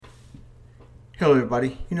Hello,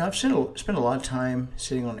 everybody. I've spent a lot of time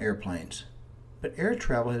sitting on airplanes, but air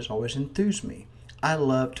travel has always enthused me. I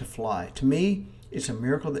love to fly. To me, it's a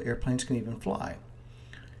miracle that airplanes can even fly.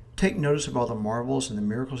 Take notice of all the marvels and the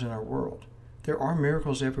miracles in our world. There are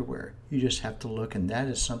miracles everywhere. You just have to look, and that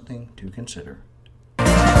is something to consider.